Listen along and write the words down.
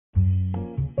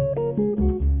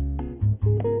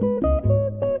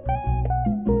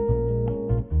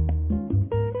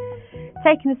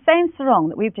Taking the same sarong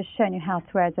that we've just shown you how to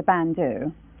wear as a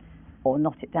bandeau, or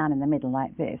knot it down in the middle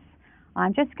like this,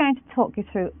 I'm just going to talk you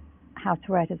through how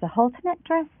to wear it as a halter neck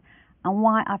dress and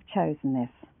why I've chosen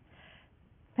this.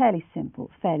 Fairly simple,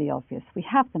 fairly obvious. We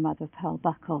have the mother of pearl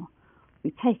buckle.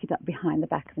 We take it up behind the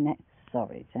back of the neck.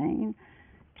 Sorry, Jane.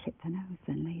 Clip the nose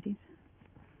then, ladies.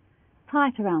 Tie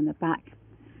it around the back.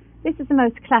 This is the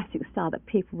most classic style that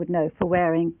people would know for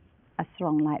wearing a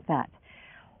sarong like that.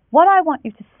 What I want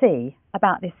you to see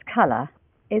about this colour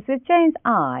is with Jane's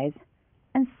eyes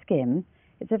and skin,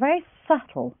 it's a very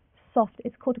subtle, soft,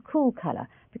 it's called a cool colour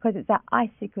because it's that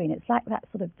icy green. It's like that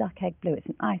sort of duck egg blue. It's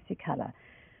an icy colour.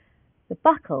 The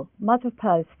buckle, mother of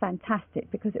pearl, is fantastic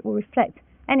because it will reflect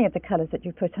any of the colours that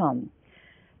you put on.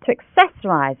 To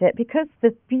accessorise it, because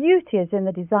the beauty is in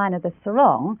the design of the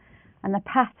sarong and the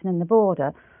pattern and the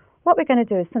border, what we're going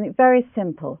to do is something very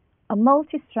simple. A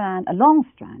multi-strand, a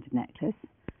long-stranded necklace.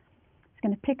 It's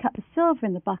going to pick up the silver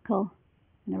in the buckle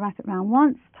and wrap it around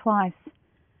once, twice,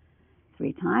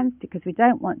 3 times, because we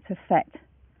don't want to affect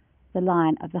the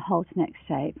line of the halter neck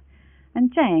shape.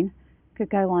 And Jane could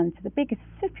go on to the biggest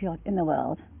super yacht in the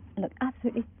world and look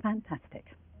absolutely fantastic.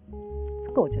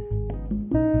 It's gorgeous.